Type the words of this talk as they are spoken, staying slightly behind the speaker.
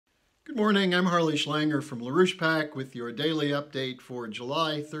Good morning, I'm Harley Schlanger from Russiagate with your daily update for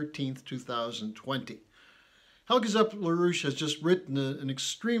July 13th, 2020. Helge LaRouche has just written an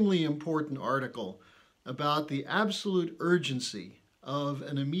extremely important article about the absolute urgency of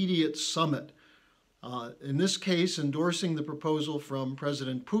an immediate summit, in this case endorsing the proposal from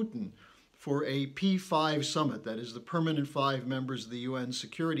President Putin for a P5 summit, that is the permanent 5 members of the UN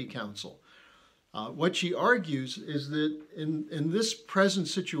Security Council. What she argues is that in this present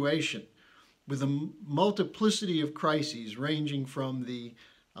situation, with a multiplicity of crises ranging from the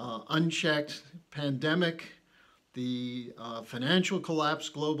unchecked pandemic, the financial collapse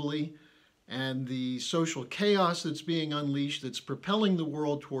globally, and the social chaos that's being unleashed that's propelling the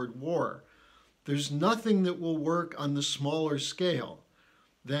world toward war, there's nothing that will work on the smaller scale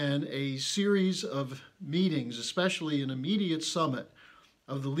than a series of meetings, especially an immediate summit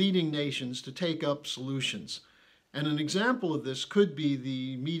of the leading nations to take up solutions. And an example of this could be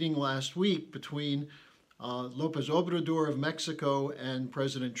the meeting last week between López Obrador of Mexico and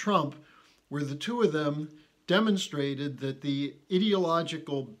President Trump, where the two of them demonstrated that the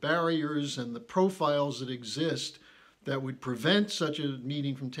ideological barriers and the profiles that exist that would prevent such a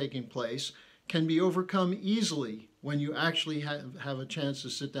meeting from taking place can be overcome easily when you actually have a chance to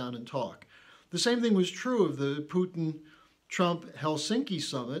sit down and talk. The same thing was true of the Putin-Trump Helsinki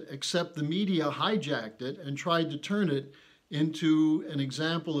summit, except the media hijacked it and tried to turn it into an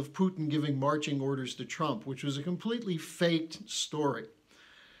example of Putin giving marching orders to Trump, which was a completely faked story.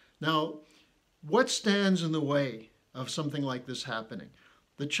 Now, what stands in the way of something like this happening?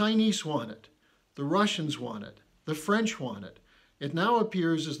 The Chinese want it. The Russians want it. The French want it. It now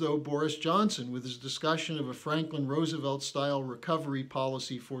appears as though Boris Johnson, with his discussion of a Franklin Roosevelt-style recovery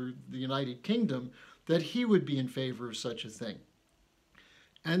policy for the United Kingdom, that he would be in favor of such a thing.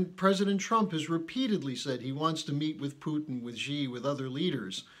 And President Trump has repeatedly said he wants to meet with Putin, with Xi, with other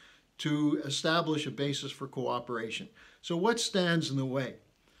leaders to establish a basis for cooperation. So what stands in the way?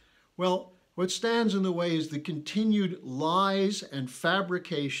 Well, what stands in the way is the continued lies and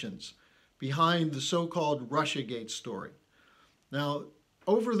fabrications behind the so-called Russiagate story. Now,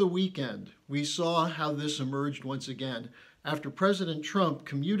 over the weekend, we saw how this emerged once again after President Trump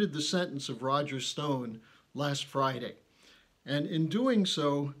commuted the sentence of Roger Stone last Friday. And in doing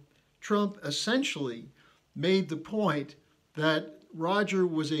so, Trump essentially made the point that Roger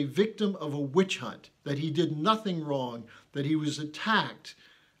was a victim of a witch hunt, that he did nothing wrong, that he was attacked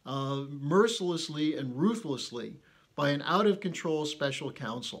mercilessly and ruthlessly by an out-of-control special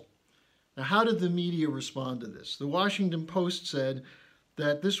counsel. Now, how did the media respond to this? The Washington Post said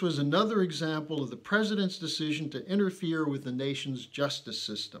that this was another example of the president's decision to interfere with the nation's justice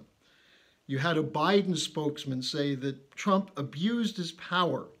system. You had a Biden spokesman say that Trump abused his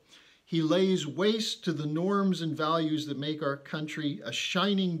power. He lays waste to the norms and values that make our country a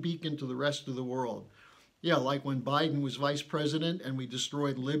shining beacon to the rest of the world. Yeah, like when Biden was vice president and we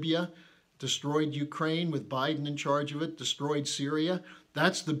destroyed Libya, destroyed Ukraine with Biden in charge of it, destroyed Syria.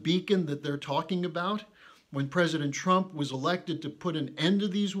 That's the beacon that they're talking about when President Trump was elected to put an end to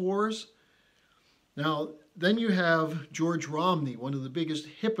these wars. Now, then you have George Romney, one of the biggest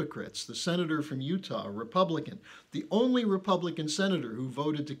hypocrites, the senator from Utah, a Republican, the only Republican senator who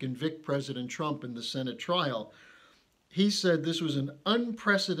voted to convict President Trump in the Senate trial. He said this was an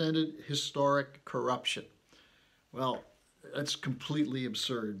unprecedented historic corruption. Well, that's completely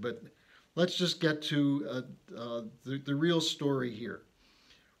absurd, but let's just get to the real story here.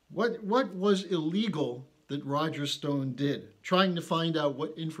 What was illegal that Roger Stone did, trying to find out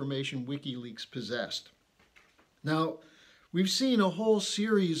what information WikiLeaks possessed? Now, we've seen a whole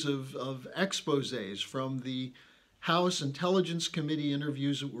series of exposés from the House Intelligence Committee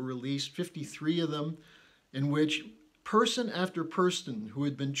interviews that were released, 53 of them, in which person after person who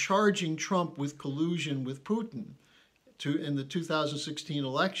had been charging Trump with collusion with Putin in the 2016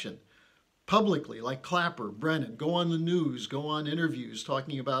 election, publicly, like Clapper, Brennan, go on the news, go on interviews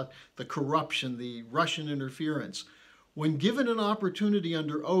talking about the corruption, the Russian interference. When given an opportunity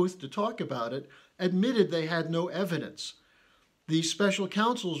under oath to talk about it, admitted they had no evidence. The special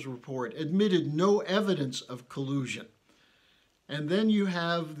counsel's report admitted no evidence of collusion. And then you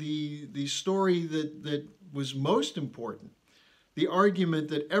have the story that was most important, the argument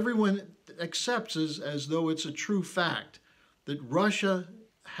that everyone accepts as though it's a true fact, that Russia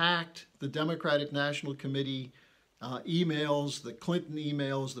hacked the Democratic National Committee emails, the Clinton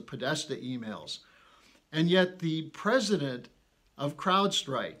emails, the Podesta emails. And yet the president of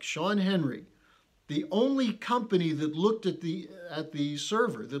CrowdStrike, Sean Henry, the only company that looked at the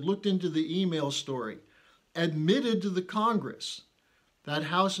server, that looked into the email story, admitted to the Congress, that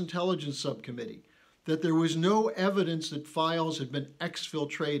House Intelligence Subcommittee, that there was no evidence that files had been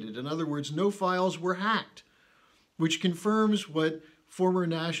exfiltrated. In other words, no files were hacked, which confirms what former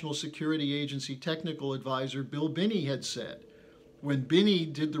National Security Agency technical advisor Bill Binney had said when Binney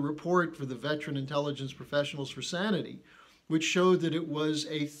did the report for the Veteran Intelligence Professionals for Sanity, which showed that it was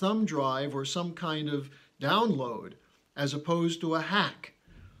a thumb drive or some kind of download as opposed to a hack.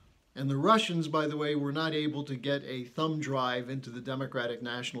 And the Russians, by the way, were not able to get a thumb drive into the Democratic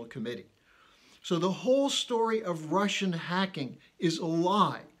National Committee. So the whole story of Russian hacking is a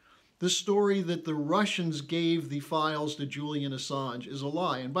lie. The story that the Russians gave the files to Julian Assange is a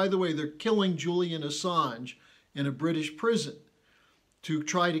lie. And by the way, they're killing Julian Assange in a British prison to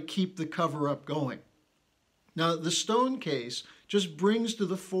try to keep the cover-up going. Now, the Stone case just brings to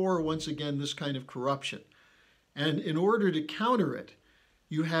the fore, once again, this kind of corruption. And in order to counter it,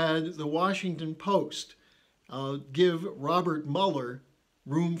 you had the Washington Post give Robert Mueller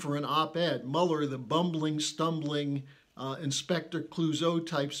room for an op-ed. Mueller, the bumbling, stumbling Inspector Clouseau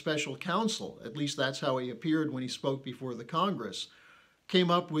type special counsel, at least that's how he appeared when he spoke before the Congress, came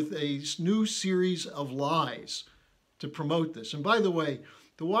up with a new series of lies to promote this. And by the way,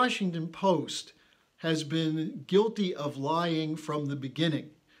 the Washington Post has been guilty of lying from the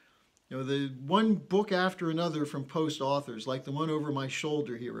beginning. You know, the one book after another from Post authors, like the one over my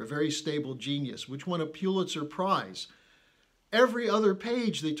shoulder here, A Very Stable Genius, which won a Pulitzer Prize. Every other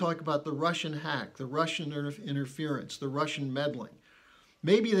page they talk about the Russian hack, the Russian interference, the Russian meddling.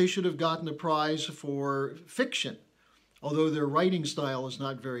 Maybe they should have gotten a prize for fiction, although their writing style is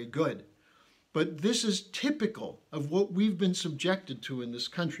not very good. But this is typical of what we've been subjected to in this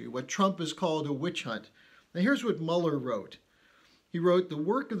country, what Trump has called a witch hunt. Now here's what Mueller wrote. He wrote, "The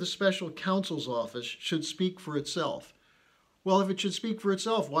work of the special counsel's office should speak for itself." Well, if it should speak for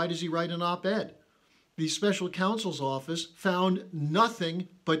itself, why does he write an op-ed? The special counsel's office found nothing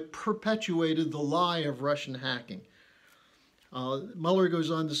but perpetuated the lie of Russian hacking. Mueller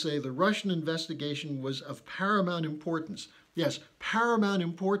goes on to say, the Russian investigation was of paramount importance. Yes, paramount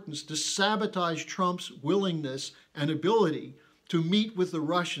importance to sabotage Trump's willingness and ability to meet with the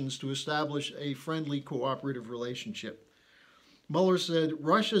Russians to establish a friendly, cooperative relationship. Mueller said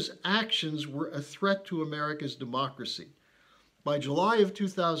Russia's actions were a threat to America's democracy. By July of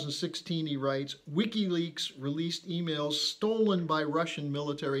 2016, he writes, WikiLeaks released emails stolen by Russian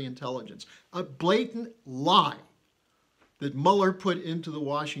military intelligence. A blatant lie that Mueller put into the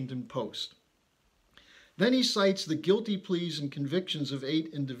Washington Post. Then he cites the guilty pleas and convictions of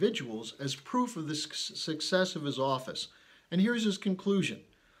 8 individuals as proof of the success of his office. And here's his conclusion.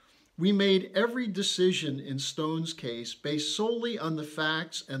 We made every decision in Stone's case based solely on the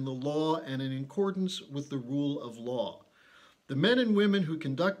facts and the law and in accordance with the rule of law. The men and women who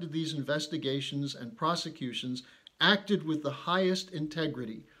conducted these investigations and prosecutions acted with the highest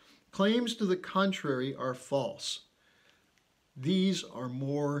integrity. Claims to the contrary are false. These are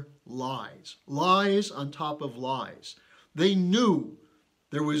more lies. Lies on top of lies. They knew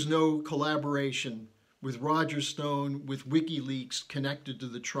there was no collaboration with Roger Stone, with WikiLeaks connected to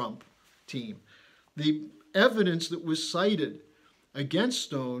the Trump team. The evidence that was cited against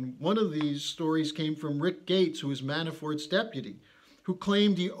Stone, one of these stories came from Rick Gates, who was Manafort's deputy, who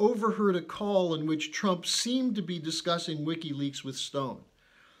claimed he overheard a call in which Trump seemed to be discussing WikiLeaks with Stone.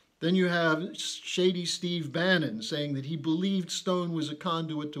 Then you have Shady Steve Bannon saying that he believed Stone was a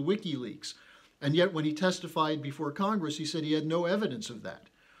conduit to WikiLeaks, and yet when he testified before Congress, he said he had no evidence of that.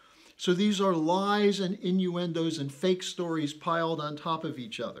 So these are lies and innuendos and fake stories piled on top of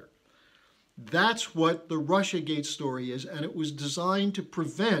each other. That's what the Russiagate story is, and it was designed to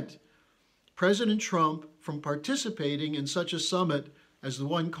prevent President Trump from participating in such a summit as the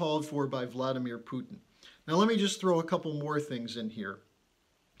one called for by Vladimir Putin. Now let me just throw a couple more things in here.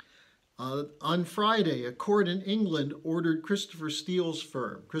 On Friday, a court in England ordered Christopher Steele's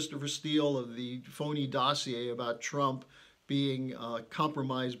firm, Christopher Steele of the phony dossier about Trump being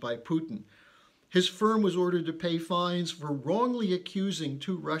compromised by Putin. His firm was ordered to pay fines for wrongly accusing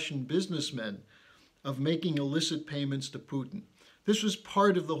 2 Russian businessmen of making illicit payments to Putin. This was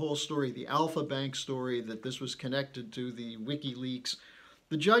part of the whole story, the Alpha Bank story, that this was connected to the WikiLeaks.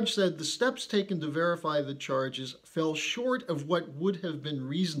 The judge said the steps taken to verify the charges fell short of what would have been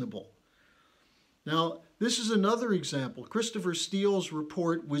reasonable. Now, this is another example. Christopher Steele's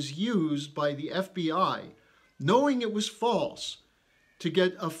report was used by the FBI, knowing it was false, to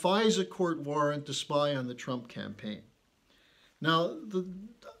get a FISA court warrant to spy on the Trump campaign. Now,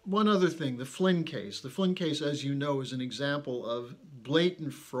 one other thing, the Flynn case. The Flynn case, as you know, is an example of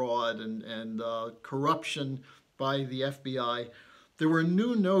blatant fraud and corruption by the FBI. There were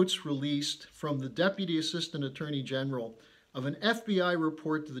new notes released from the Deputy Assistant Attorney General of an FBI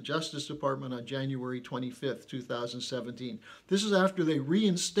report to the Justice Department on January 25th, 2017. This is after they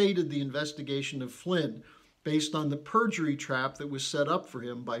reinstated the investigation of Flynn based on the perjury trap that was set up for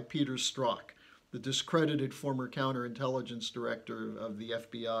him by Peter Strzok, the discredited former counterintelligence director of the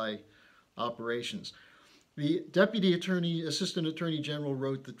FBI operations. The Assistant Attorney General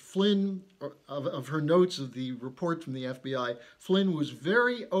wrote that Flynn, of her notes of the report from the FBI, Flynn was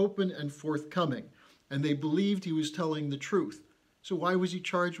very open and forthcoming, and they believed he was telling the truth. So why was he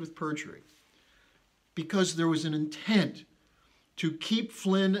charged with perjury? Because there was an intent to keep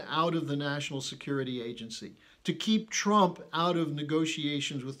Flynn out of the National Security Agency, to keep Trump out of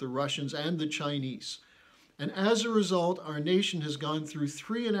negotiations with the Russians and the Chinese. And as a result, our nation has gone through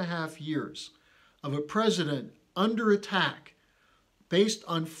 3.5 years of a president under attack based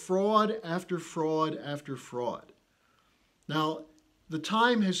on fraud after fraud after fraud. Now, the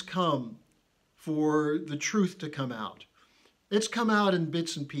time has come for the truth to come out. It's come out in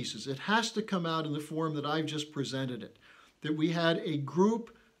bits and pieces. It has to come out in the form that I've just presented it, that we had a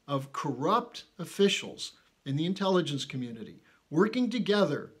group of corrupt officials in the intelligence community working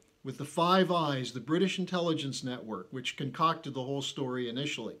together with the Five Eyes, the British intelligence network, which concocted the whole story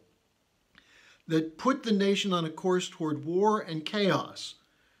initially, that put the nation on a course toward war and chaos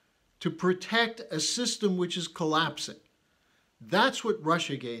to protect a system which is collapsing. That's what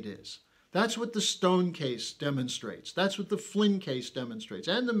Russiagate is. That's what the Stone case demonstrates. That's what the Flynn case demonstrates,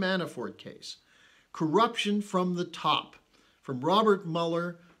 and the Manafort case. Corruption from the top, from Robert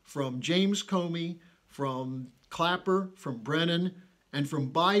Mueller, from James Comey, from Clapper, from Brennan, and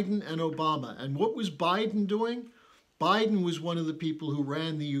from Biden and Obama. And what was Biden doing? Biden was one of the people who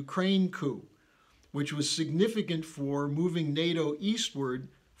ran the Ukraine coup, which was significant for moving NATO eastward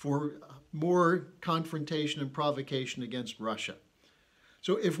for more confrontation and provocation against Russia.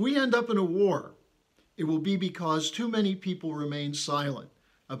 So if we end up in a war, it will be because too many people remain silent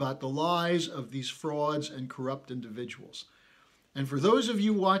about the lies of these frauds and corrupt individuals. And for those of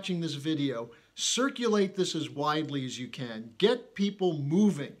you watching this video, circulate this as widely as you can. Get people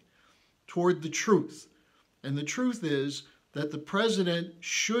moving toward the truth. And the truth is that the president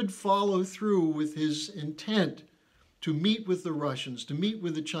should follow through with his intent to meet with the Russians, to meet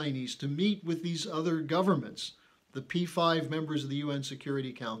with the Chinese, to meet with these other governments, the P5 members of the UN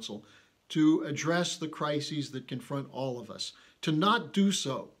Security Council, to address the crises that confront all of us. To not do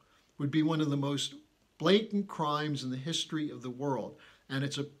so would be one of the most blatant crimes in the history of the world. And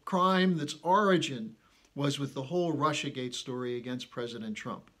it's a crime that's origin was with the whole Russiagate story against President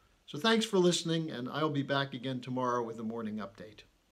Trump. So thanks for listening, and I'll be back again tomorrow with a morning update.